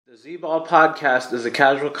The Z-Ball podcast is a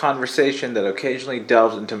casual conversation that occasionally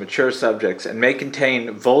delves into mature subjects and may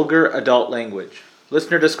contain vulgar adult language.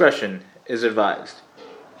 Listener discretion is advised.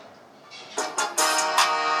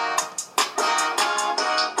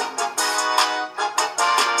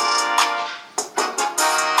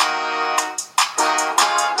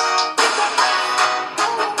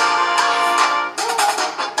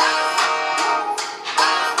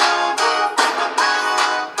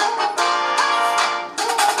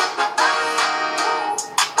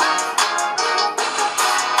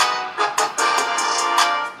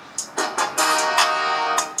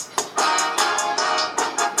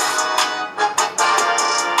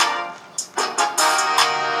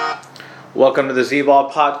 Welcome to the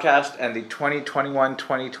Z-Ball podcast and the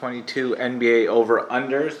 2021-2022 NBA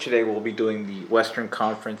over-unders. Today we'll be doing the Western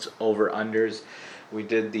Conference over-unders. We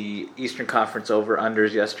did the Eastern Conference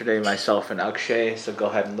over-unders yesterday, myself and Akshay, so go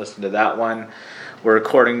ahead and listen to that one. We're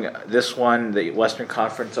recording this one, the Western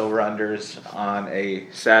Conference over-unders, on a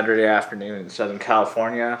Saturday afternoon in Southern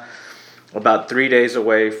California, about 3 days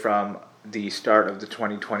away from the start of the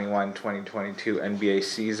 2021-2022 NBA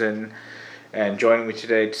season. And joining me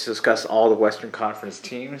today to discuss all the Western Conference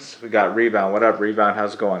teams, we got Rebound. What up, Rebound?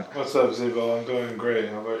 How's it going? What's up, Z-Ball? I'm doing great.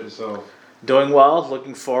 How about yourself? Doing well.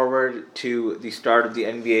 Looking forward to the start of the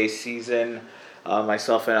NBA season.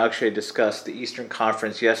 Myself and Akshay discussed the Eastern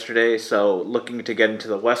Conference yesterday, so looking to get into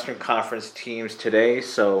the Western Conference teams today.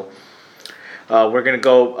 So we're going to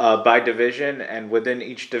go by division, and within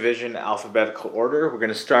each division, alphabetical order. We're going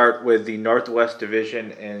to start with the Northwest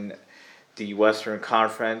Division in the Western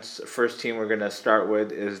Conference. First team we're going to start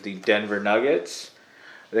with is the Denver Nuggets.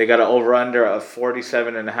 They got an over-under of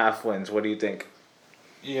 47.5 wins. What do you think?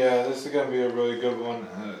 Yeah, this is going to be a really good one.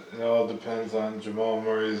 It all depends on Jamal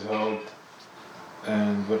Murray's health.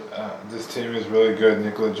 But this team is really good.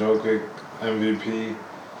 Nikola Jokic, MVP.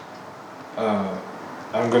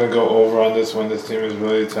 I'm going to go over on this one. This team is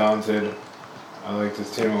really talented. I like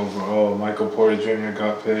this team overall. Michael Porter Jr.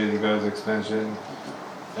 got paid. He got his extension.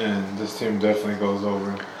 And this team definitely goes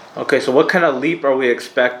over. Okay, so what kind of leap are we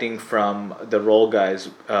expecting from the role guys,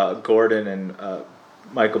 Gordon and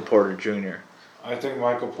Michael Porter Jr.? I think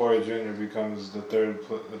Michael Porter Jr. becomes the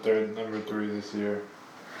third number 3 this year.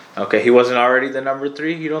 Okay, he wasn't already the number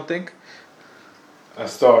 3, you don't think? A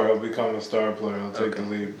star. He'll become a star player. He'll take the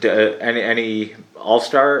leap. Any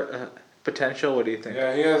all-star potential? What do you think?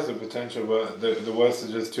 Yeah, he has the potential, but the West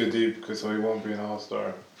is just too deep, so he won't be an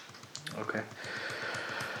all-star. Okay.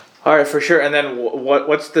 All right, for sure. And then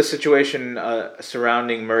what's the situation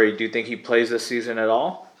surrounding Murray? Do you think he plays this season at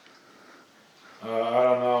all? I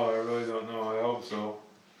don't know. I really don't know. I hope so.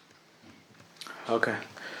 Okay.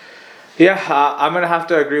 Yeah, I'm going to have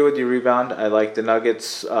to agree with you, Rebound. I like the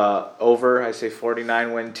Nuggets over. I say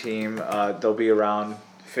 49-win team. They'll be around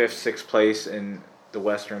 5th, 6th place in the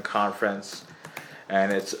Western Conference.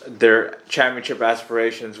 And their championship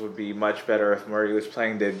aspirations would be much better if Murray was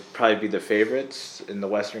playing. They'd probably be the favorites in the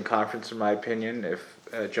Western Conference, in my opinion,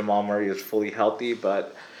 if Jamal Murray is fully healthy.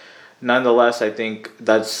 But nonetheless, I think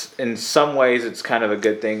that's, in some ways, it's kind of a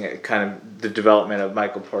good thing. Kind of the development of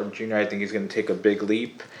Michael Porter Jr., I think he's going to take a big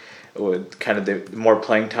leap with kind of the more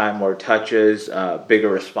playing time, more touches, bigger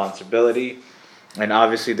responsibility. And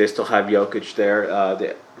obviously, they still have Jokic there,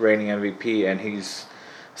 the reigning MVP, and he's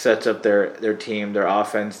sets up their team, their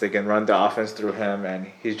offense. They can run the offense through him, and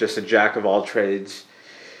he's just a jack of all trades.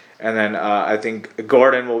 And then I think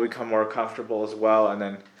Gordon will become more comfortable as well. And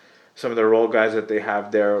then some of the role guys that they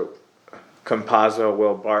have there, Campazzo,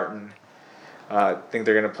 Will Barton, I think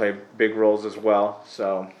they're going to play big roles as well.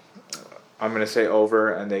 So I'm going to say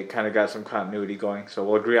over, and they kind of got some continuity going. So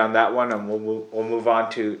we'll agree on that one, and we'll move on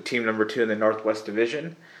to team number 2 in the Northwest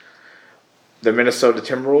Division. The Minnesota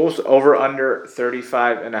Timberwolves, over under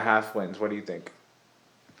 35.5 wins. What do you think?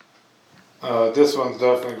 This one's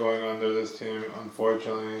definitely going under this team,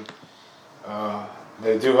 unfortunately.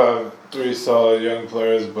 They do have 3 solid young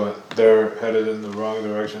players, but they're headed in the wrong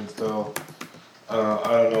direction still.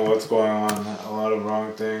 I don't know what's going on. A lot of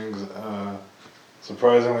wrong things.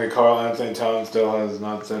 Surprisingly, Karl Anthony Towns still has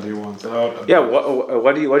not said he wants out. Yeah,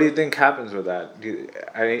 what do you think happens with that?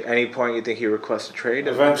 Any point you think he requests a trade?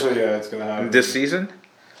 Eventually, yeah, it's gonna happen. This season?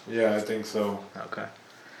 Yeah, I think so. Okay.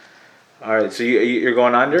 All right, so you're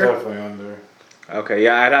going under? Definitely under. Okay,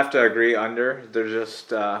 yeah, I'd have to agree under. There's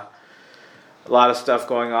just a lot of stuff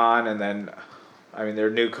going on, and then,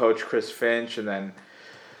 their new coach Chris Finch, and then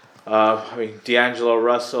D'Angelo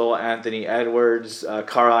Russell, Anthony Edwards,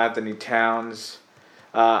 Karl Anthony Towns.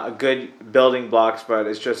 Good building blocks, but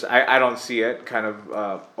it's just I don't see it. Kind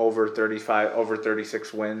of over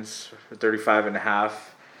 36 wins, 35.5.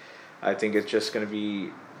 I think it's just going to be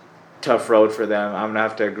tough road for them. I'm going to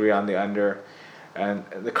have to agree on the under. And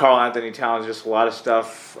the Karl Anthony Towns, just a lot of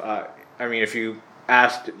stuff. I mean, if you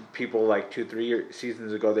asked people like 2-3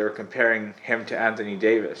 seasons ago, they were comparing him to Anthony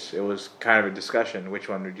Davis. It was kind of a discussion. Which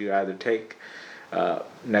one would you either take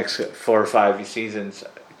next 4 or 5 seasons,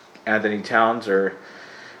 Anthony Towns or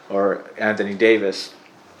Anthony Davis?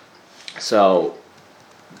 So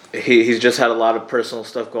he's just had a lot of personal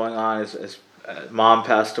stuff going on. His mom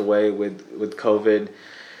passed away with COVID,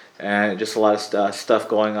 and just a lot of stuff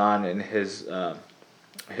going on in his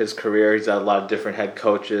career. He's had a lot of different head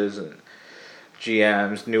coaches and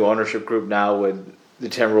GMs, new ownership group now with the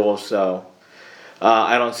Timberwolves. So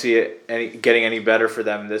I don't see it getting any better for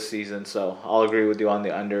them this season. So I'll agree with you on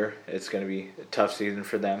the under. It's going to be a tough season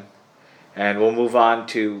for them. And we'll move on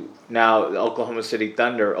to now the Oklahoma City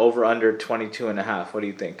Thunder, over under 22.5. What do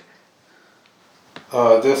you think?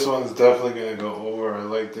 This one's definitely going to go over. I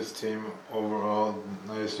like this team overall.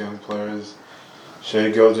 Nice young players. Shai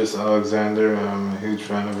Gilgeous-Alexander, I'm a huge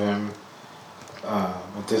fan of him.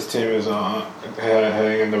 But this team is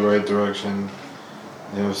heading in the right direction.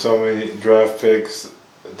 You know, so many draft picks.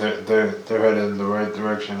 They're headed in the right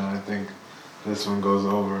direction, and I think this one goes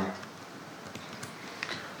over.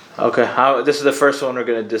 Okay, this is the first one we're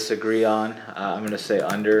going to disagree on. I'm going to say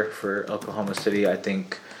under for Oklahoma City. I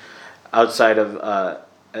think outside of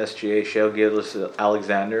SGA, Shai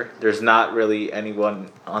Gilgeous-Alexander, there's not really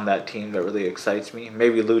anyone on that team that really excites me.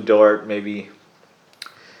 Maybe Lou Dort, maybe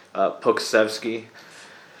Pokusevski.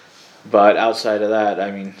 But outside of that,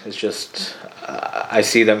 I mean, it's just I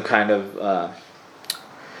see them kind of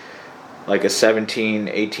like a 17,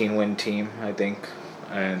 18 win team, I think.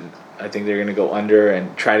 And I think they're going to go under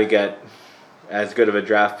and try to get as good of a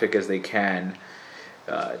draft pick as they can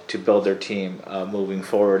to build their team moving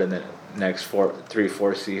forward in the next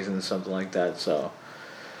 3-4 seasons, something like that. So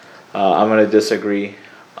I'm going to disagree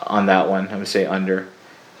on that one. I'm going to say under.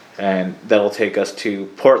 And that'll take us to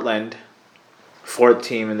Portland, 4th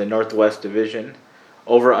team in the Northwest Division.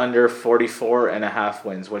 Over under 44.5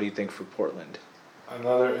 wins. What do you think for Portland?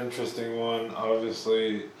 Another interesting one.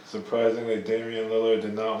 Obviously, surprisingly, Damian Lillard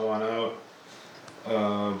did not want out.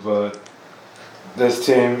 But this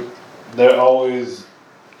team, they're always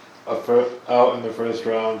out in the first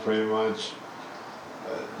round, pretty much.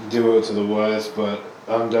 Due to the West, but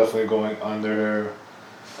I'm definitely going under.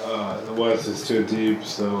 The West is too deep,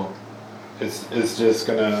 so it's just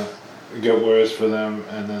gonna get worse for them.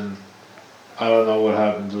 And then I don't know what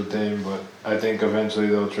happens with Dame, but I think eventually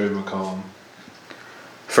they'll trade McCollum.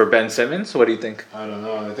 For Ben Simmons, what do you think? I don't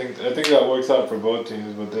know. I think that works out for both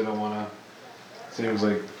teams, but they don't want to. Seems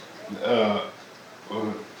like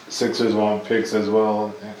Sixers want picks as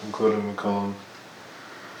well, including McCollum.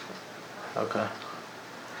 Okay.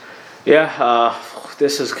 Yeah,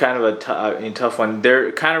 this is kind of a tough one.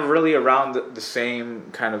 They're kind of really around the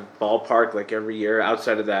same kind of ballpark like every year,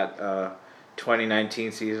 outside of that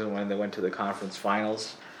 2019 season when they went to the conference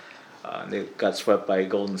finals. They got swept by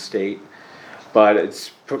Golden State. But it's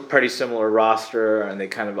pretty similar roster, and they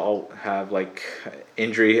kind of all have like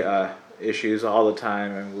injury issues all the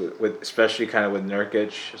time, and with especially kind of with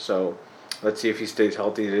Nurkic. So let's see if he stays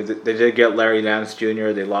healthy. They did get Larry Nance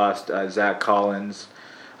Jr. They lost Zach Collins.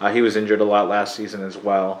 He was injured a lot last season as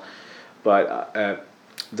well. But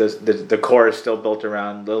the core is still built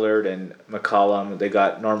around Lillard and McCollum. They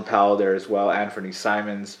got Norm Powell there as well, Anthony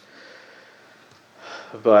Simons.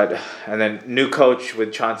 And then new coach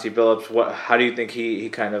with Chauncey Billups. How do you think he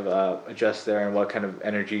kind of adjusts there, and what kind of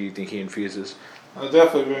energy do you think he infuses? I'll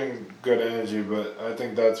definitely bring good energy, but I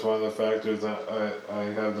think that's one of the factors that I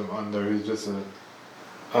have them under. He's just I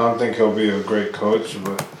don't think he'll be a great coach,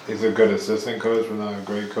 but he's a good assistant coach, but not a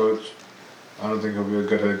great coach. I don't think he'll be a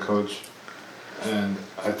good head coach, and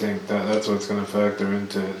I think that's what's going to factor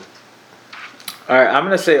into it. All right, I'm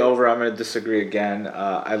going to say over. I'm going to disagree again.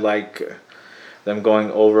 I like them going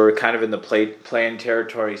over, kind of in the play-in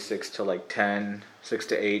territory, 6 to 10, 6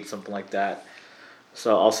 to 8, something like that.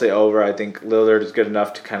 So I'll say over. I think Lillard is good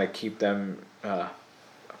enough to kind of keep them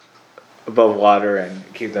above water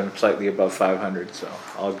and keep them slightly above 500. So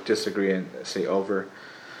I'll disagree and say over.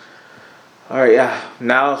 All right, yeah.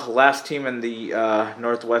 Now, last team in the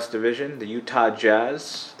Northwest Division, the Utah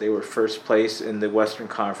Jazz. They were first place in the Western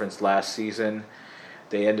Conference last season.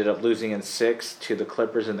 They ended up losing in 6 to the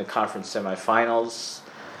Clippers in the conference semifinals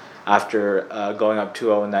after going up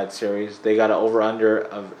 2-0 in that series. They got an over-under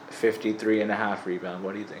of 53.5 rebound.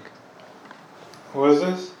 What do you think? What is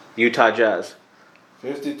this? Utah Jazz.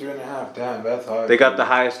 53.5. Damn, that's high. They got the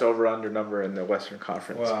highest over-under number in the Western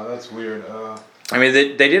Conference. Wow, that's weird. I mean,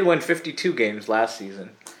 they did win 52 games last season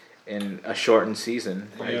in a shortened season,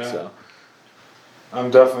 right? Yeah. So I'm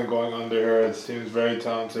definitely going under her. It seems very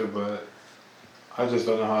talented, but I just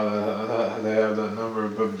don't know how they have that number.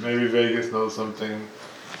 But maybe Vegas knows something.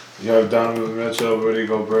 You have Donovan Mitchell, Rudy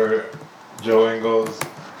Gobert, Joe Ingles.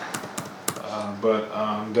 But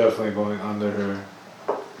I'm definitely going under her.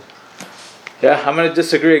 Yeah, I'm going to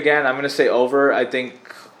disagree again. I'm going to say over. I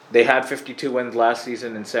think they had 52 wins last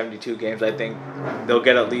season in 72 games. I think they'll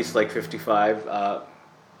get at least like 55.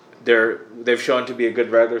 They've shown to be a good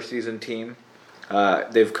regular season team.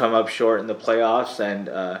 They've come up short in the playoffs, and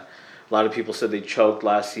a lot of people said they choked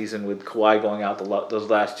last season with Kawhi going out those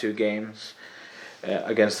last two games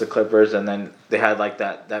against the Clippers, and then they had like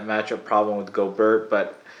that matchup problem with Gobert,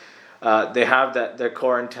 but they have their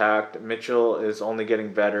core intact. Mitchell is only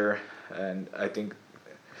getting better, and I think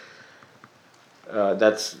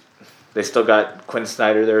they still got Quinn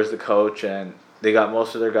Snyder there as the coach, and they got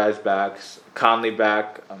most of their guys back. Conley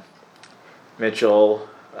back, Mitchell,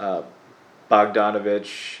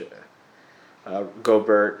 Bogdanovich,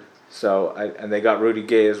 Gobert. And they got Rudy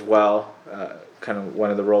Gay as well, kind of one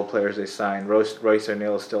of the role players they signed. Royce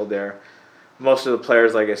O'Neal is still there. Most of the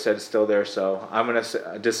players, like I said, is still there. So I'm going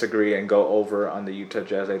to disagree and go over on the Utah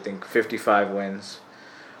Jazz. I think 55 wins,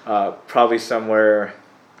 probably somewhere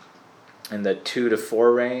in the 2 to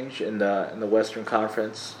 4 range in the Western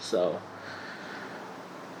Conference. So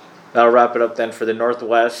that'll wrap it up then for the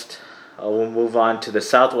Northwest. We'll move on to the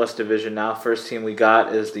Southwest Division now. First team we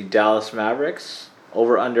got is the Dallas Mavericks.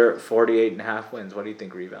 Over under 48.5 wins. What do you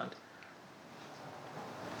think, Rebound?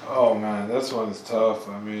 Oh man, this one's tough.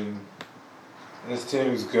 I mean, this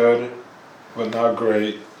team's good, but not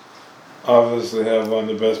great. Obviously have one of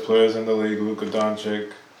the best players in the league, Luka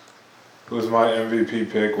Doncic, who's my MVP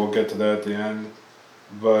pick. We'll get to that at the end.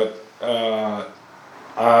 But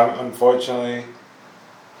unfortunately,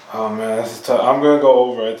 oh man, this is tough. I'm going to go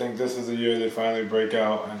over. I think this is the year they finally break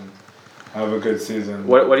out and have a good season.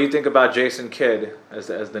 What do you think about Jason Kidd as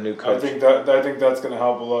the new coach? I think that's going to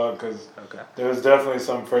help a lot because there's definitely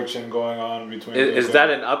some friction going on between. Is that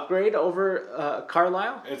an upgrade over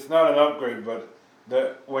Carlisle? It's not an upgrade, but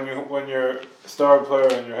when your star player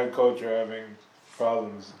and your head coach are having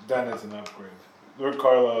problems, then it's an upgrade. Rick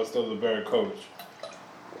Carlisle is still the better coach,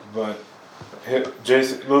 but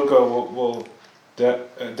Luka will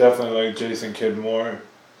definitely like Jason Kidd more.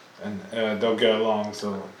 And they'll get along,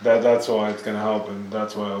 so that's why it's going to help, and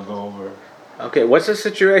that's why I'll go over. Okay, what's the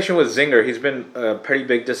situation with Zinger? He's been a pretty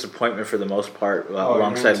big disappointment for the most part,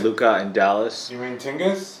 alongside Luka and Dallas. You mean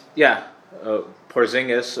Tingus? Yeah,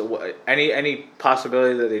 Porzingis. Any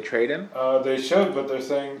possibility that they trade him? They should, but they're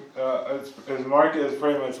saying his market is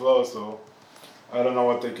pretty much low, so I don't know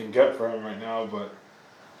what they can get for him right now, but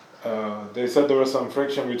they said there was some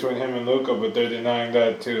friction between him and Luka, but they're denying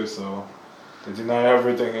that too, so... They deny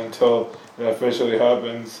everything until it officially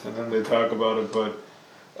happens, and then they talk about it. But,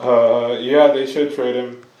 yeah, they should trade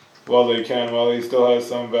him while they can, while he still has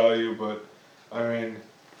some value. But, I mean,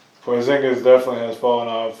 Porzingis definitely has fallen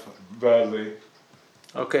off badly.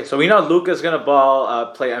 Okay, so we know Luka's going to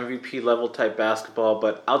play MVP level type basketball,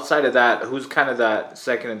 but outside of that, who's kind of that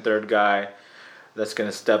second and third guy that's going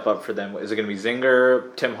to step up for them? Is it going to be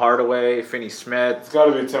Zinger, Tim Hardaway, Finney Smith? It's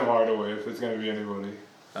got to be Tim Hardaway if it's going to be anybody.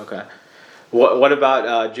 Okay. What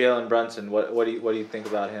about Jalen Brunson? What do you think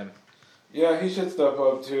about him? Yeah, he should step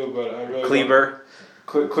up too, but I really Kleber.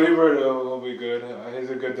 Kleber will be good. He's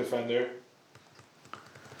a good defender.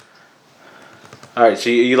 All right, so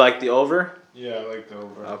you like the over? Yeah, I like the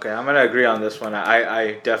over. Okay, I'm gonna agree on this one.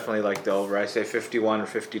 I definitely like the over. I say 51 or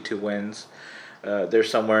 52 wins. They're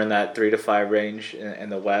somewhere in that 3 to 5 range in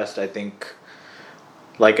the West. I think,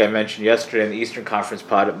 like I mentioned yesterday in the Eastern Conference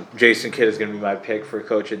pod, Jason Kidd is gonna be my pick for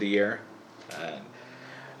Coach of the Year.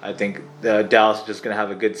 I think Dallas is just going to have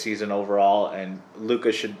a good season overall, and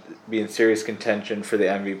Luka should be in serious contention for the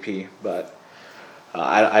MVP. But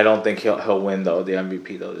I don't think he'll win the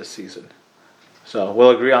MVP this season. So we'll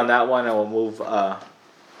agree on that one, and we'll move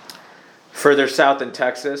further south in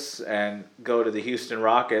Texas and go to the Houston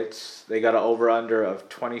Rockets. They got an over/under of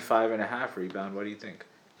 25.5 Rebound. What do you think?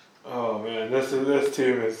 Oh man, this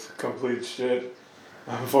team is complete shit.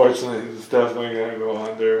 Unfortunately, it's definitely going to go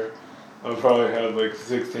under. I'll probably have like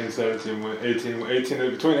 16, 17, 18,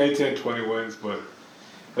 between 18 and 20 wins, but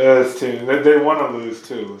this team, they want to lose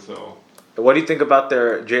too, so. What do you think about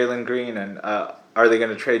their Jalen Green, and are they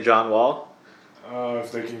going to trade John Wall?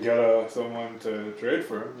 If they can get someone to trade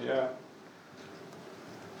for him, yeah.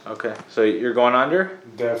 Okay, so you're going under?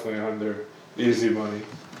 Definitely under. Easy money.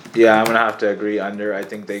 Yeah, I'm going to have to agree under. I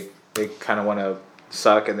think they kind of want to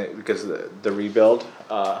suck because of the rebuild.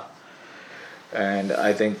 And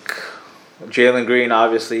I think Jalen Green,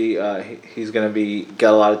 obviously, he's going to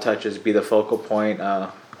get a lot of touches, be the focal point.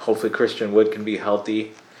 Hopefully Christian Wood can be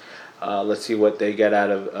healthy. Let's see what they get out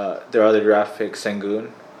of their other draft pick,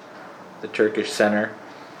 Sengun, the Turkish center.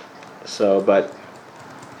 But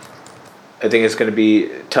I think it's going to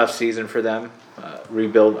be a tough season for them.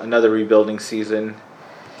 Another rebuilding season.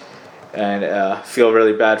 And feel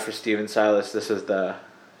really bad for Steven Silas. This is the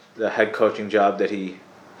head coaching job that he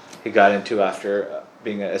got into after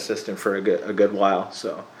being an assistant for a good while.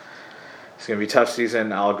 So it's going to be a tough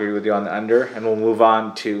season. I'll agree with you on the under. And we'll move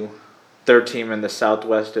on to third team in the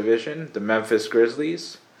Southwest Division, the Memphis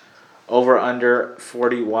Grizzlies. Over under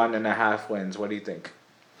 41.5 wins. What do you think?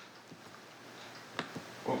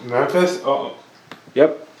 Memphis? Oh.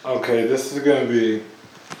 Yep. Okay, this is going to be...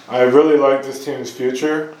 I really like this team's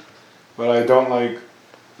future, but I don't like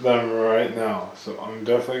them right now. So I'm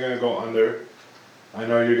definitely going to go under. I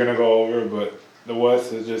know you're going to go over, but the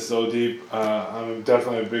West is just so deep. I'm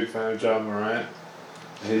definitely a big fan of Jamal Murray.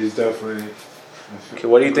 He's definitely... Okay,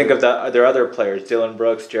 what do you think of their other players? Dylan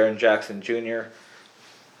Brooks, Jaren Jackson Jr.?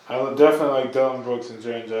 I would definitely like Dylan Brooks and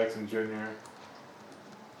Jaren Jackson Jr.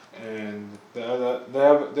 And they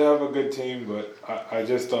have a good team, but I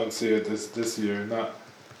just don't see it this year.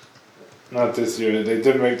 Not this year. They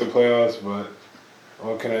did make the playoffs, but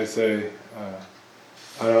what can I say?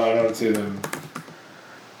 I don't see them.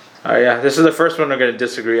 Yeah, this is the first one we're going to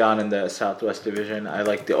disagree on in the Southwest Division. I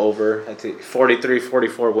like the over. I think 43,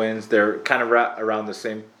 44 wins. They're kind of around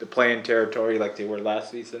the play-in territory like they were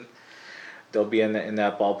last season. They'll be in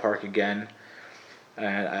that ballpark again.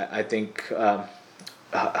 And I think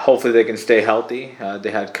hopefully they can stay healthy.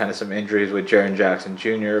 They had kind of some injuries with Jaren Jackson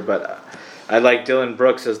Jr., but I like Dylan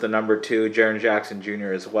Brooks as the number 2, Jaren Jackson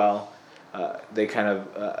Jr. as well. They kind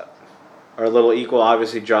of are a little equal.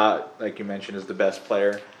 Obviously, Ja, like you mentioned, is the best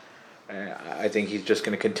player. I think he's just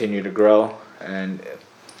going to continue to grow and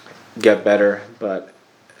get better. But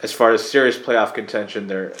as far as serious playoff contention,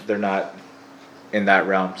 they're not in that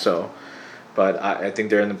realm. But I think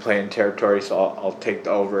they're in the play-in territory, so I'll take the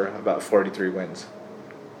over, about 43 wins.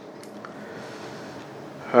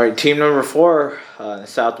 All right, team number 4,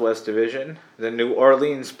 Southwest Division, the New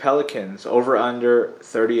Orleans Pelicans, over under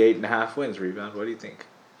 38.5 wins. Rebound, what do you think?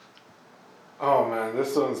 Oh man,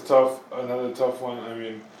 this one's tough. Another tough one. I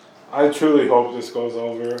mean, I truly hope this goes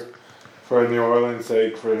over for New Orleans'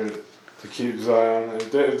 sake, to keep Zion.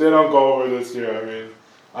 If they don't go over this year, I mean,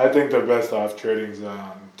 I think they're best off trading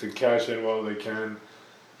Zion to cash in while they can.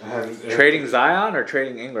 And trading Zion or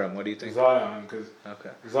trading Ingram? What do you think? Zion, because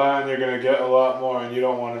Zion you're going to get a lot more and you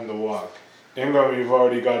don't want him to walk. Ingram, you've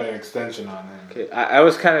already got an extension on him. Okay, I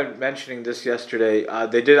was kind of mentioning this yesterday.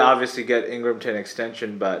 They did obviously get Ingram to an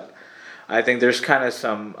extension, but I think there's kind of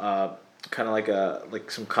some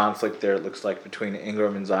some conflict there. It looks like between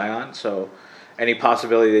Ingram and Zion. So, any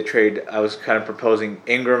possibility they trade? I was kind of proposing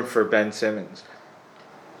Ingram for Ben Simmons.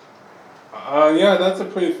 Yeah, that's a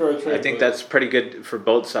pretty fair trade. I think that's pretty good for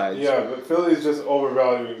both sides. Yeah, but Philly's just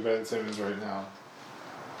overvaluing Ben Simmons right now.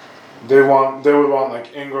 They would want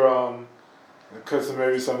like Ingram, because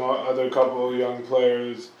maybe some other couple of young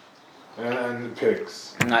players, and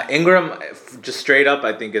picks. Ingram, just straight up,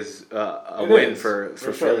 I think is a win for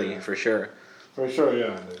Philly, for sure. For sure,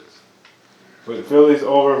 yeah, it is. But Philly's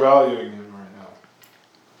overvaluing him right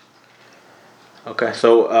now. Okay,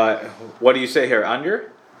 so what do you say here? Under?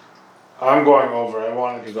 I'm going over. I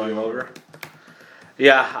wanted to going over.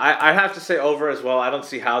 Yeah, I have to say over as well. I don't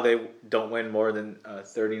see how they don't win more than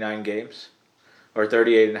 39 games or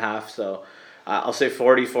 38 and a half. So I'll say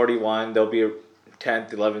 40, 41. They'll be a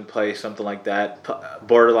 10th, 11th place, something like that.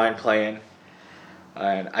 Borderline play-in.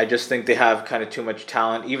 And I just think they have kind of too much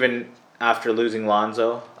talent. Even after losing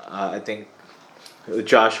Lonzo, I think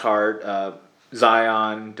Josh Hart,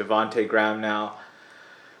 Zion, Devontae Graham now,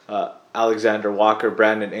 Alexander Walker,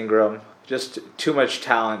 Brandon Ingram. Just too much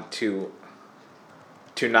talent to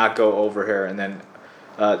not go over here, and then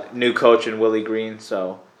new coach in Willie Green.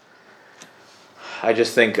 So I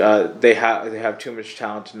just think they have too much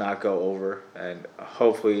talent to not go over, and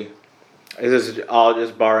hopefully this is all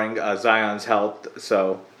just barring Zion's health.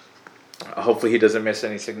 So hopefully he doesn't miss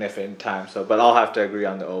any significant time. But I'll have to agree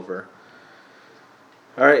on the over.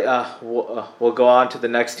 All right, we'll go on to the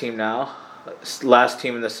next team now. Last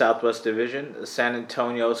team in the Southwest Division, the San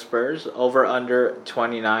Antonio Spurs, over under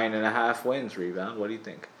 29.5 wins. Rebound, what do you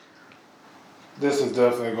think? This is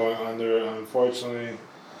definitely going under. Unfortunately,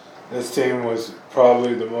 this team was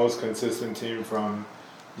probably the most consistent team from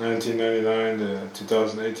 1999 to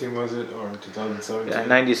 2018, was it? Or 2017? Yeah,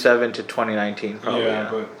 97 to 2019, probably. Yeah,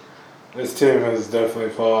 but this team has definitely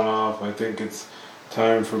fallen off. I think it's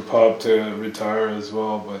time for Pop to retire as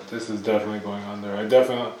well, but this is definitely going under.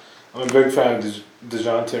 I'm a big fan of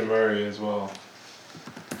DeJounte Murray as well.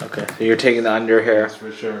 Okay, so you're taking the under here. That's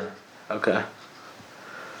for sure. Okay.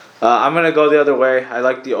 I'm going to go the other way. I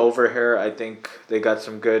like the over here. I think they got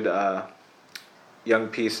some good young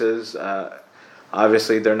pieces.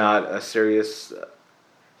 Obviously, they're not a serious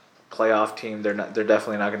playoff team. They're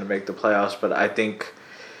definitely not going to make the playoffs, but I think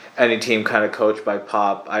any team kind of coached by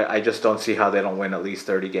Pop, I just don't see how they don't win at least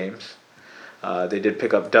 30 games. They did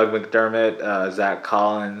pick up Doug McDermott, Zach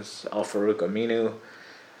Collins, Al-Farouq Aminu,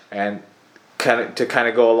 and kind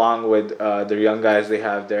of go along with their young guys they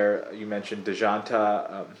have there. You mentioned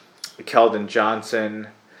DeJounte, Keldon Johnson.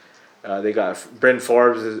 They got Bryn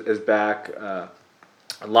Forbes is back.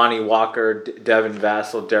 Lonnie Walker, Devin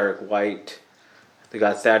Vassell, Derek White. They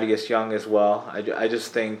got Thaddeus Young as well. I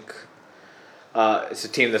just think it's a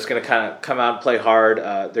team that's going to kind of come out and play hard.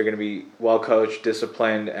 They're going to be well coached,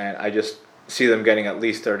 disciplined, and I just see them getting at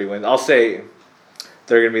least 30 wins. I'll say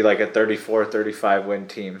they're going to be like a 34, 35 win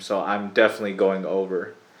team, so I'm definitely going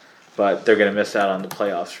over. But they're going to miss out on the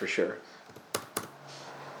playoffs for sure.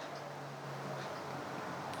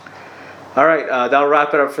 All right, that'll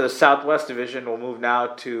wrap it up for the Southwest Division. We'll move now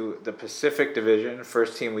to the Pacific Division.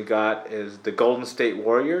 First team we got is the Golden State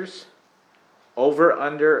Warriors. Over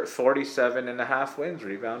under 47.5 wins.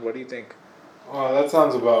 Rebound, what do you think? Well, that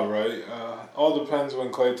sounds about right. All depends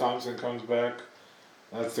when Klay Thompson comes back.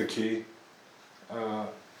 That's the key.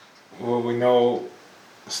 Well, we know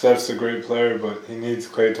Steph's a great player, but he needs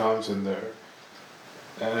Klay Thompson there.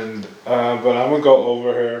 And but I'm gonna go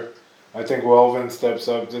over here. I think Welvin steps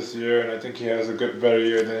up this year, and I think he has a better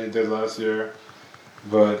year than he did last year.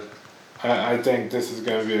 But I think this is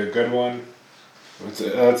gonna be a good one.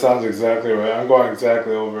 That sounds exactly right. I'm going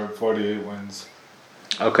exactly over 48 wins.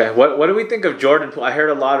 Okay. What do we think of Jordan Poole? I heard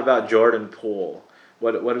a lot about Jordan Poole.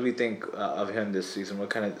 What do we think of him this season? What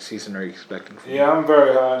kind of season are you expecting from him? Yeah, I'm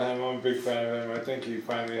very high on him. I'm a big fan of him. I think he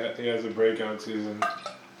has a breakout season.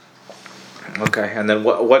 Okay. And then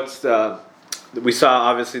what's the... We saw,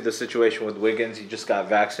 obviously, the situation with Wiggins. He just got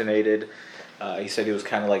vaccinated. He said he was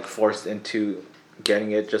kind of like forced into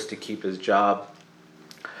getting it just to keep his job.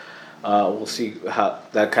 We'll see how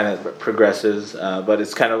that kind of progresses. But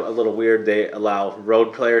it's kind of a little weird. They allow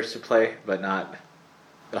road players to play, but not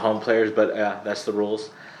the home players. But that's the rules.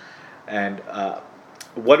 And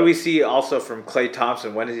what do we see also from Klay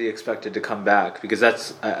Thompson? When is he expected to come back? Because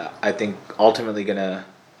that's, I think, ultimately going to...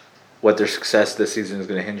 what their success this season is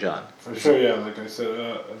going to hinge on. For sure, yeah. Like I said,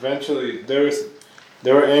 eventually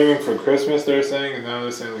they were aiming for Christmas. They were saying, and now they're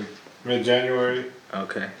saying like mid-January.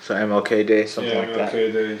 Okay, so MLK Day, something like that. Yeah,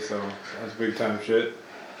 MLK Day. So that's big time shit.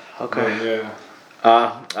 Okay. But,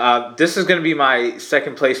 yeah. This is going to be my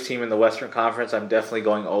second place team in the Western Conference. I'm definitely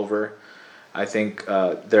going over. I think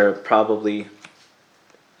they're probably,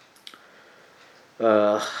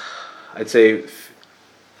 I'd say.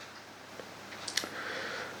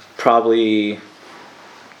 Probably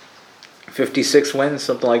 56 wins,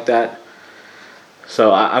 something like that.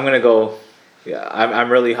 So I'm going to go, yeah,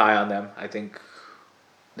 I'm really high on them. I think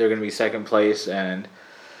they're going to be second place, and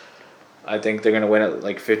I think they're going to win at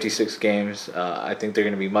like 56 games. I think they're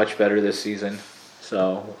going to be much better this season.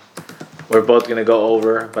 So we're both going to go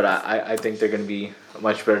over, but I think they're going to be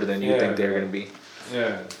much better than you think they're going to be.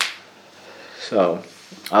 Yeah. So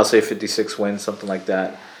I'll say 56 wins, something like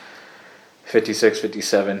that. 56,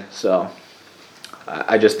 57. So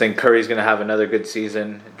I just think Curry's going to have another good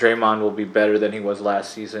season. Draymond will be better than he was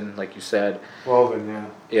last season, like you said. Well, then, yeah.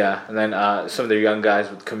 Yeah, and then some of their young guys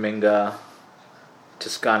with Kuminga,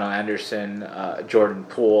 Toscano Anderson, Jordan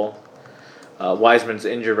Poole. Wiseman's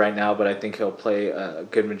injured right now, but I think he'll play a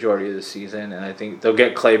good majority of the season. And I think they'll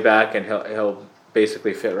get Klay back, and he'll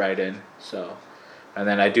basically fit right in. So, and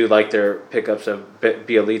then I do like their pickups of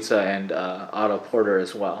Bielitsa and Otto Porter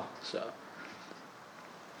as well. So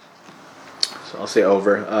I'll say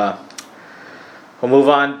over. We'll move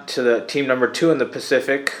on to the team number 2 in the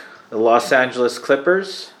Pacific, the Los Angeles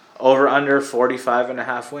Clippers. Over under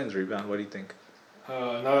 45.5 wins. Rebound, what do you think?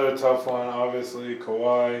 Another tough one, obviously.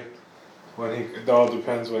 Kawhi, it all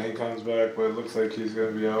depends when he comes back, but it looks like he's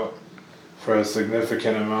going to be out for a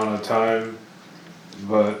significant amount of time.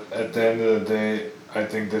 But at the end of the day, I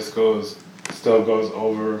think this still goes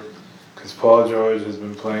over because Paul George has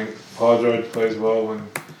been playing. Paul George plays well when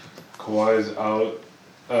Kawhi's out,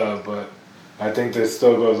 but I think this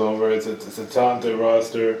still goes over. It's a talented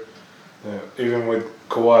roster. Even with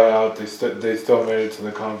Kawhi out, they still made it to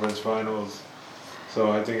the conference finals.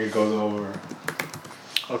 So I think it goes over.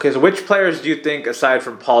 Okay, so which players do you think, aside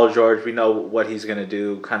from Paul George, we know what he's going to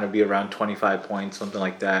do, kind of be around 25 points, something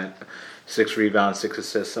like that, 6 rebounds, 6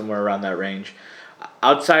 assists, somewhere around that range.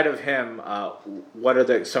 Outside of him, what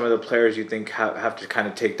are some of the players you think have to kind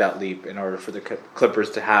of take that leap in order for the Clippers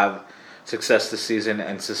to have success this season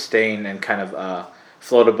and sustain and kind of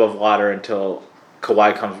float above water until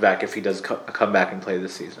Kawhi comes back, if he does come back and play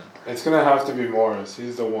this season? It's going to have to be Morris.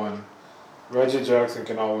 He's the one. Reggie Jackson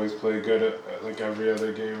can always play good at like every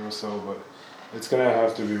other game or so, but it's going to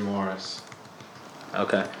have to be Morris.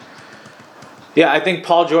 Okay. Yeah, I think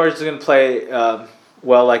Paul George is going to play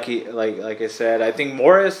well, like I said. I think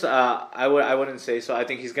Morris, I wouldn't say so. I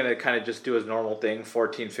think he's going to kind of just do his normal thing,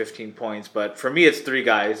 14, 15 points. But for me, it's 3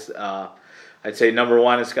 guys. I'd say number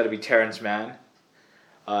 1, it's got to be Terrence Mann.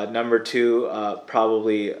 Number 2,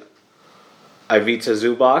 probably Ivica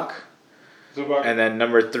Zubac. And then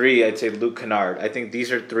number 3, I'd say Luke Kennard. I think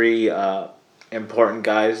these are 3 important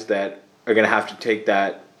guys that are going to have to take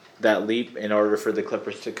that leap in order for the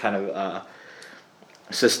Clippers to kind of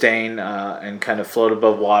sustain and kind of float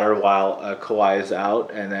above water while Kawhi is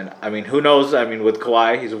out. And then, I mean, who knows? I mean, with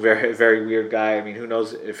Kawhi, he's a very, very weird guy. I mean, who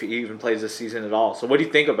knows if he even plays this season at all? So what do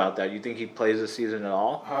you think about that? You think he plays this season at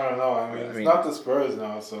all? I don't know. I mean, it's not the Spurs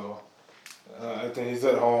now, so I think he's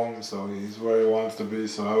at home, so he's where he wants to be.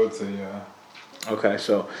 So I would say, yeah. Okay,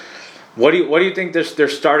 so what do you think their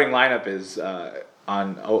starting lineup is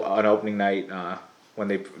on opening night when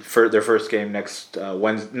they their first game next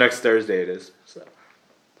Thursday it is? So.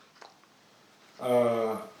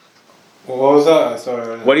 What was that?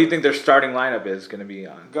 Sorry. What do you think their starting lineup is going to be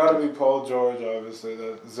on? Got to be Paul George, obviously.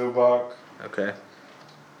 Zubac. Okay.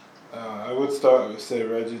 I would start with, say,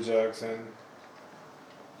 Reggie Jackson.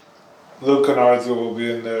 Luke Kennard will be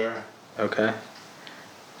in there. Okay.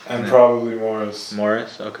 And probably Morris.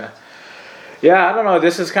 Okay. Yeah, I don't know.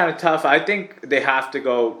 This is kind of tough. I think they have to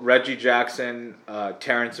go Reggie Jackson,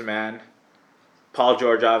 Terrence Mann, Paul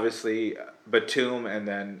George, obviously, Batum, and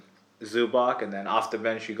then Zubac. And then off the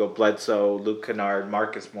bench, you go Bledsoe, Luke Kennard,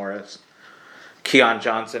 Marcus Morris, Keon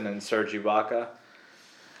Johnson, and Serge Ibaka.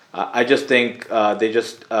 I just think they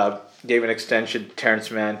just gave an extension to Terrence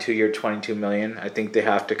Mann, 2-year, $22 million. I think they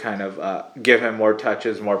have to kind of give him more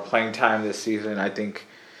touches, more playing time this season. I think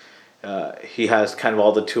he has kind of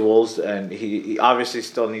all the tools, and he obviously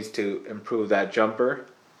still needs to improve that jumper.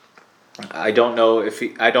 I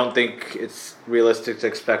don't think it's realistic to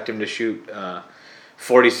expect him to shoot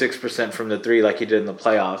 46% from the 3 like he did in the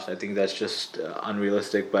playoffs. I think that's just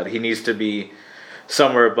unrealistic, but he needs to be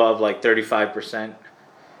somewhere above like 35%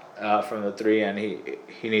 from the 3, and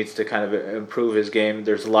he needs to kind of improve his game.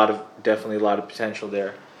 There's definitely a lot of potential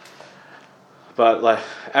there. But like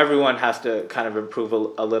everyone has to kind of improve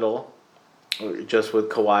a little, just with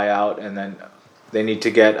Kawhi out, and then they need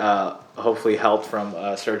to get hopefully help from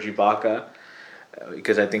Serge Ibaka,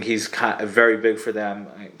 because I think he's kind of very big for them,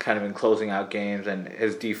 kind of in closing out games, and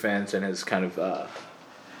his defense and his kind of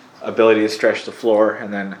ability to stretch the floor.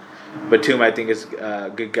 And then Batum, I think, is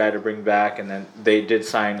a good guy to bring back, and then they did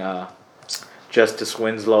sign Justice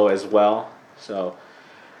Winslow as well. So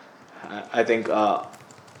I think all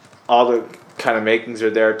the kind of makings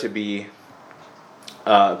are there to be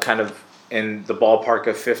kind of in the ballpark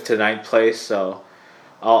of 5th to 9th place. So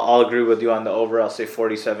I'll agree with you on the over. I'll say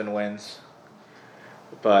 47 wins.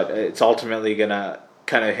 But it's ultimately going to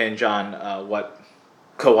kind of hinge on what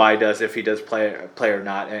Kawhi does, if he does play or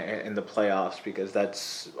not in the playoffs, because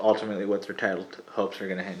that's ultimately what their title hopes are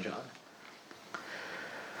going to hinge on.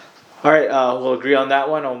 All right, we'll agree on that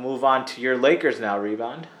one. I'll move on to your Lakers now,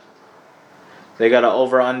 Rebound. They got an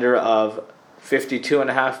over-under of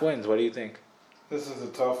 52.5 wins. What do you think? This is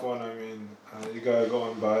a tough one. I mean, you got to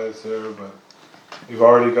go unbiased here, but you've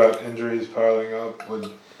already got injuries piling up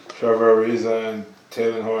with Trevor Ariza and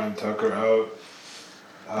Taylor Horton-Tucker out.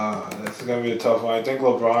 This is going to be a tough one. I think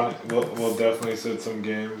LeBron will definitely sit some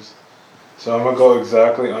games. So I'm going to go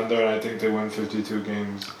exactly under, and I think they win 52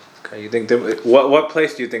 games. Okay, you think what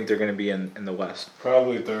place do you think they're going to be in the West?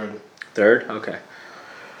 Probably third. Third? Okay.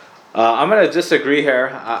 I'm going to disagree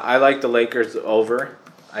here. I like the Lakers over.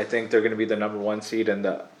 I think they're going to be the number 1 seed in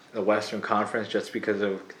the Western Conference just because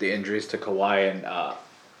of the injuries to Kawhi and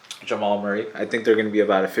Jamal Murray. I think they're going to be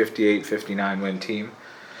about a 58-59 win team.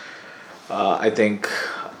 I think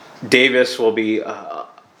Davis will be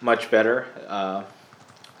much better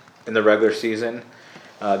in the regular season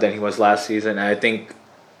than he was last season. And I think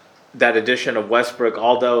that addition of Westbrook,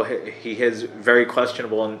 although he is very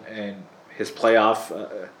questionable in his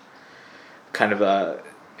playoff kind of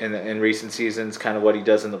in recent seasons, kind of what he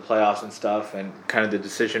does in the playoffs and stuff, and kind of the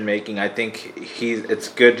decision making, I think it's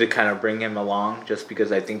good to kind of bring him along, just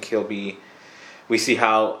because I think we see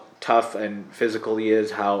how tough and physical he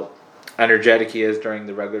is, how energetic he is during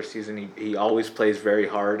the regular season. He always plays very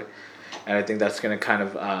hard, and I think that's going to kind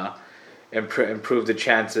of improve the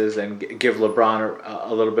chances and give LeBron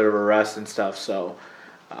a little bit of a rest and stuff. So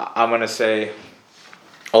I'm going to say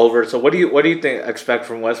over. So what do you expect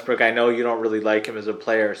from Westbrook? I know you don't really like him as a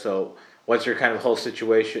player, so what's your kind of whole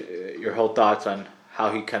situation, your whole thoughts on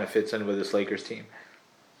how he kind of fits in with this Lakers team?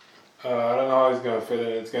 I don't know how he's going to fit in.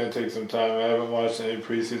 It's going to take some time. I haven't watched any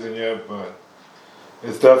preseason yet, but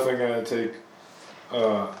it's definitely going to take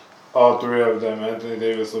all three of them, Anthony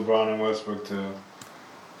Davis, LeBron, and Westbrook,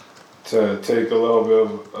 to take a little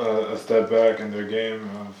bit of a step back in their game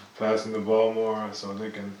of passing the ball more so they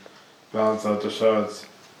can balance out the shots.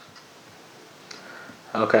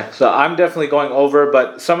 Okay, so I'm definitely going over,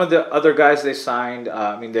 but some of the other guys they signed,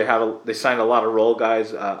 they signed a lot of role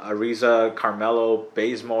guys, Ariza, Carmelo,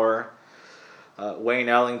 Bazemore, Wayne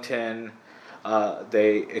Ellington.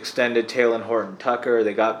 They extended Talen Horton-Tucker.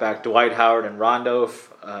 They got back Dwight Howard and Rondo.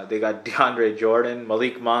 They got DeAndre Jordan,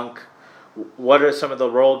 Malik Monk. What are some of the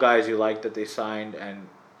role guys you like that they signed? And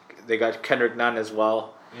they got Kendrick Nunn as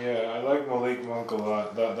well. Yeah, I like Malik Monk a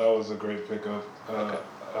lot. That was a great pickup. Okay.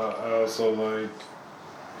 I also like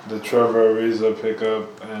the Trevor Ariza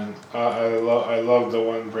pickup, and I love the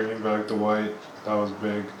one bringing back Dwight. That was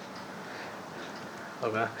big.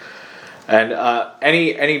 Okay. And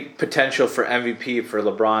any potential for MVP for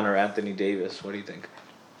LeBron or Anthony Davis? What do you think?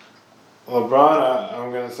 LeBron,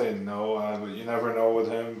 I'm gonna say no, but you never know with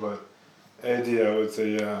him. But AD, I would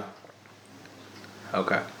say yeah.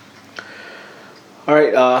 Okay. All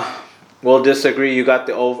right. We'll disagree. You got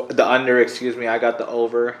the under. Excuse me. I got the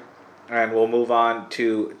over, and we'll move on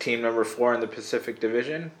to team number 4 in the Pacific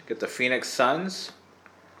Division. Get the Phoenix Suns,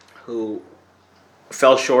 who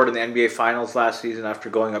fell short in the NBA Finals last season after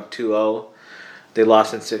going up 2-0. They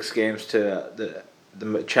lost in 6 games to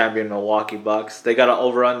the champion Milwaukee Bucks. They got an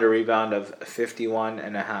over-under rebound of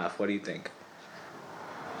 51.5. What do you think?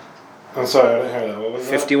 I'm sorry, I didn't hear that. What was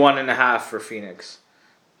 51.5 for Phoenix.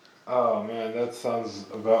 Oh man, that sounds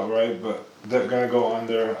about right, but they're gonna go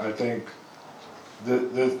under. I think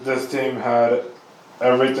this team had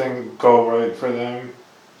everything go right for them.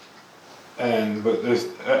 But there's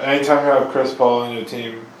anytime you have Chris Paul on your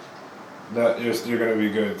team, that you're gonna be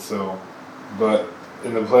good. So, but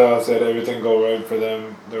in the playoffs, they had everything go right for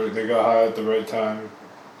them. They got high at the right time,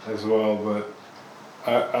 as well. But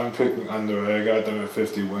I'm picking under. I got them at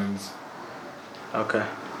 50 wins. Okay.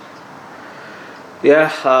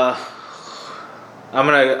 Yeah, I'm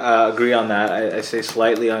gonna agree on that. I say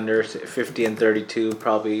slightly under, 50-32,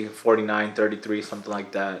 probably 49-33, something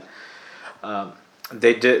like that.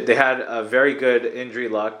 They had a very good injury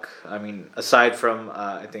luck. I mean, aside from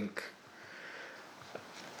I think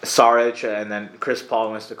Saric, and then Chris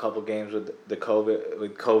Paul missed a couple games with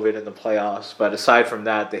COVID in the playoffs. But aside from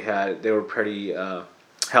that, they were pretty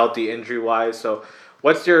healthy injury wise. So,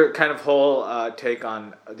 what's your kind of whole take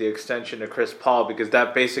on the extension to Chris Paul? Because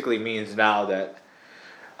that basically means now that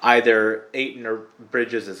either Ayton or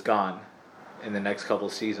Bridges is gone in the next couple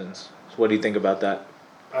of seasons. So, what do you think about that?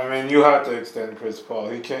 I mean, you have to extend Chris Paul.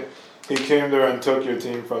 He came there and took your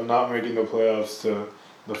team from not making the playoffs to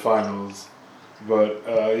the finals. But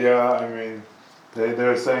yeah, I mean,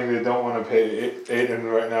 they're saying they don't want to pay Ayton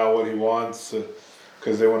right now what he wants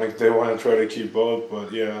because they want to try to keep both.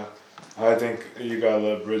 But yeah, I think you gotta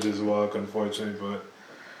let Bridges walk, unfortunately. But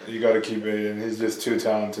you gotta keep Ayton. He's just too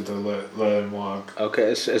talented to let him walk. Okay,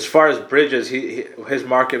 as far as Bridges, his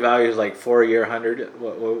market value is like 4-year 100.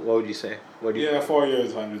 What would you say? Yeah, 4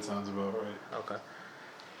 years 100 sounds about right. Okay.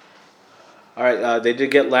 All right, they did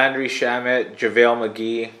get Landry Shamet, JaVale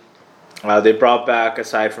McGee. They brought back,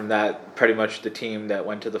 aside from that, pretty much the team that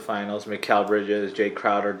went to the finals: Mikal Bridges, Jay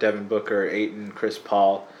Crowder, Devin Booker, Ayton, Chris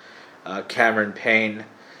Paul, Cameron Payne.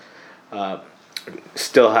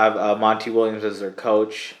 Still have Monty Williams as their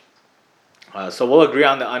coach. So we'll agree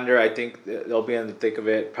on the under. I think they'll be in the thick of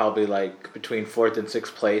it, probably like between 4th and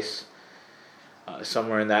 6th place,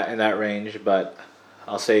 somewhere in that range. But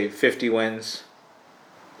I'll say 50 wins,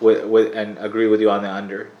 and agree with you on the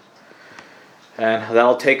under. And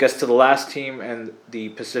that'll take us to the last team in the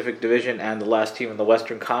Pacific Division and the last team in the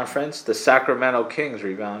Western Conference, the Sacramento Kings.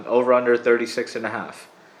 Rebound over under 36.5.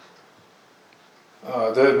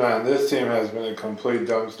 This team has been a complete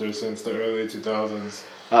dumpster since the early 2000s.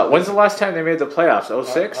 When's the last time they made the playoffs?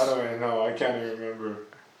 06? I don't even know. I can't even remember.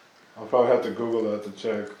 I'll probably have to Google that to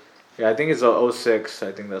check. Yeah, I think it's 06.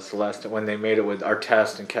 I think that's the last when they made it with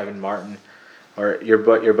Artest and Kevin Martin, or your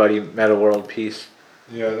buddy Meta World Peace.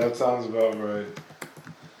 Yeah, that sounds about right.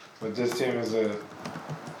 But this team is a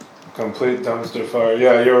complete dumpster fire.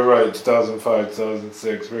 Yeah, you're right. 2005,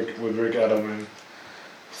 2006, with Rick Edelman,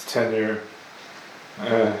 his tenure.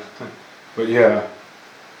 But yeah,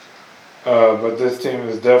 But this team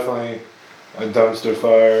is definitely a dumpster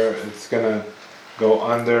fire. It's gonna go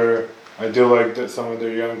under. I do like that some of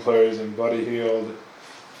their young players in Buddy Hield,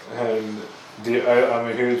 and I'm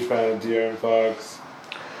a huge fan of De'Aaron Fox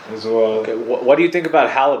as well. Okay, what do you think about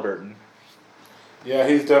Halliburton? Yeah,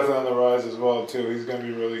 he's definitely on the rise as well too. He's gonna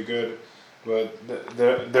be really good, but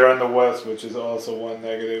they're in the West, which is also one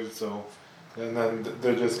negative. So, and then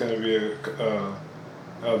they're just gonna be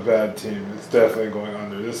a bad team. It's definitely going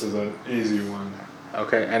under. This is an easy one.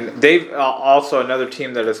 Okay, and they've also another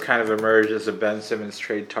team that has kind of emerged as a Ben Simmons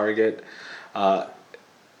trade target.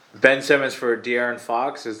 Ben Simmons for De'Aaron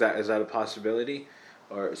Fox, is that a possibility,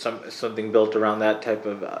 or something built around that type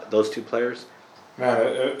of those two players? Man,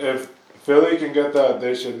 if Philly can get that,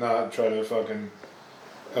 they should not try to fucking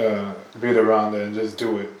beat around it and just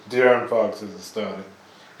do it. De'Aaron Fox is a stud,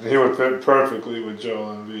 and he would fit perfectly with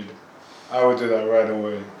Joel Embiid. I would do that right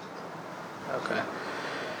away. Okay.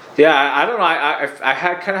 Yeah, I don't know. I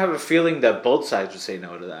had kind of have a feeling that both sides would say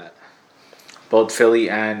no to that, both Philly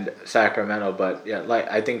and Sacramento. But yeah,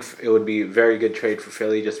 I think it would be a very good trade for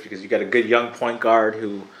Philly just because you got a good young point guard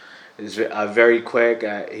who is very quick.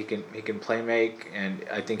 He can play make, and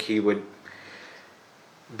I think he would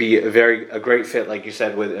be a great fit, like you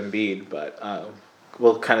said, with Embiid. But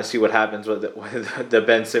we'll kind of see what happens with the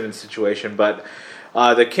Ben Simmons situation. But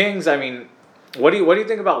the Kings, I mean. What do you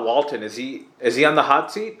think about Walton? Is he on the hot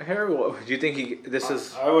seat here? Do you think this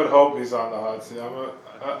is? I would hope he's on the hot seat.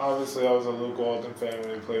 Obviously I was a Luke Walton fan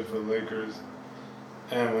when he played for the Lakers,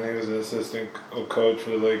 and when he was an assistant coach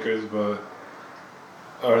for the Lakers,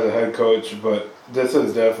 or the head coach. But this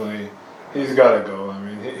is definitely he's got to go. I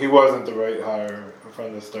mean, he wasn't the right hire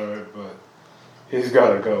from the start, but he's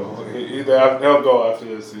got to go. He'll go after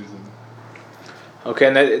this season. Okay,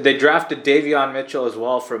 and they drafted Davion Mitchell as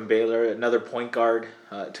well from Baylor, another point guard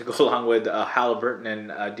to go along with Halliburton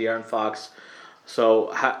and De'Aaron Fox.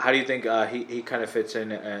 So how do you think he kind of fits in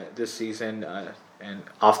this season and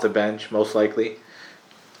off the bench, most likely?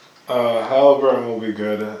 Halliburton will be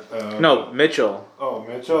good. No, Mitchell. Oh,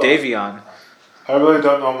 Mitchell? Davion. I really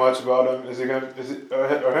don't know much about him.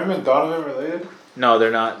 Are him and Donovan related? No,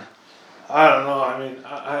 they're not. I don't know. I mean,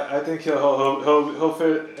 I think he'll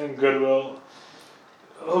fit in Goodwill.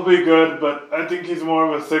 He'll be good, but I think he's more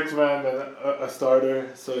of a six-man than a starter.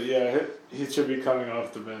 So, yeah, he should be coming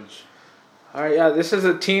off the bench. All right, yeah, this is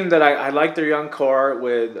a team that I like their young core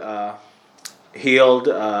with Hield,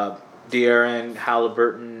 De'Aaron,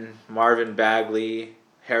 Halliburton, Marvin Bagley,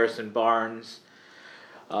 Harrison Barnes,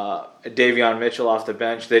 Davion Mitchell off the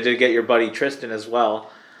bench. They did get your buddy Tristan as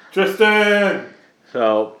well. Tristan!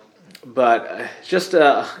 So, but just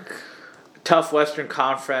a tough Western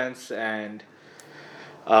Conference and...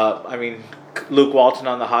 I mean, Luke Walton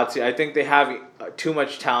on the hot seat. I think they have too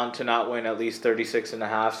much talent to not win at least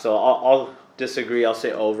 36.5. So I'll disagree. I'll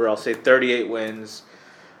say over. I'll say 38 wins.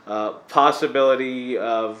 Possibility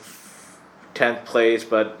of 10th place,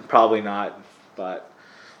 but probably not. But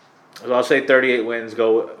I'll say 38 wins.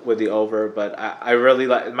 Go with the over. But I really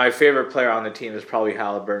like my favorite player on the team is probably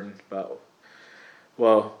Halliburton. But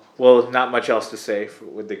well, not much else to say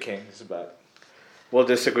with the Kings, but. We'll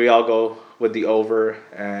disagree. I'll go with the over,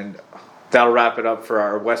 and that'll wrap it up for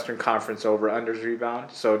our Western Conference over-unders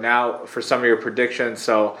rebound. So now for some of your predictions.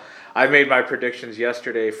 So I made my predictions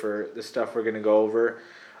yesterday for the stuff we're going to go over.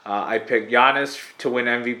 I picked Giannis to win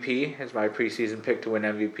MVP as my preseason pick to win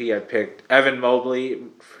MVP. I picked Evan Mobley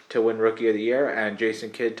to win Rookie of the Year and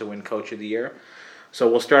Jason Kidd to win Coach of the Year. So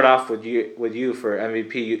we'll start off with you for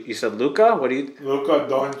MVP. You said Luka? What do you? Luka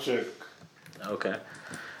Doncic. Okay.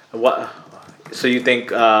 What? So you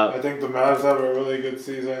think... I think the Mavs have a really good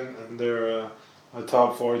season, and they're a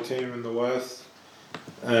top 4 team in the West,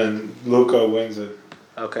 and Luka wins it.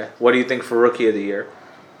 Okay. What do you think for Rookie of the Year?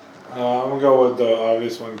 I'm going to go with the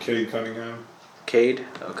obvious one, Cade Cunningham. Cade?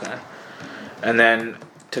 Okay. And then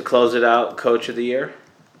to close it out, Coach of the Year?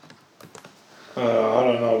 I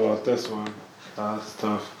don't know about this one. That's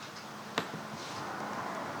tough.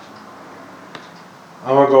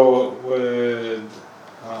 I'm going to go with...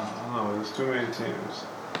 I don't know, there's too many teams.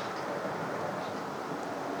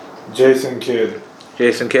 Jason Kidd.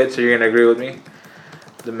 Jason Kidd, so you're going to agree with me?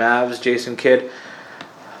 The Mavs, Jason Kidd.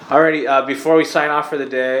 Alrighty, before we sign off for the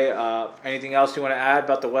day, anything else you want to add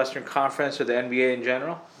about the Western Conference or the NBA in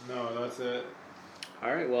general? No, that's it.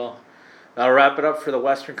 Alright, well, that'll wrap it up for the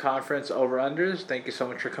Western Conference over-unders. Thank you so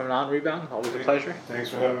much for coming on, Rebound. Always a pleasure.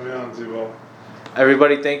 Thanks for having me on, Zebo.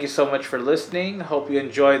 Everybody, thank you so much for listening. Hope you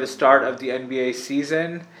enjoy the start of the NBA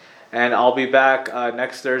season. And I'll be back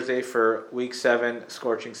next Thursday for Week 7,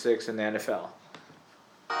 Scorching 6 in the NFL.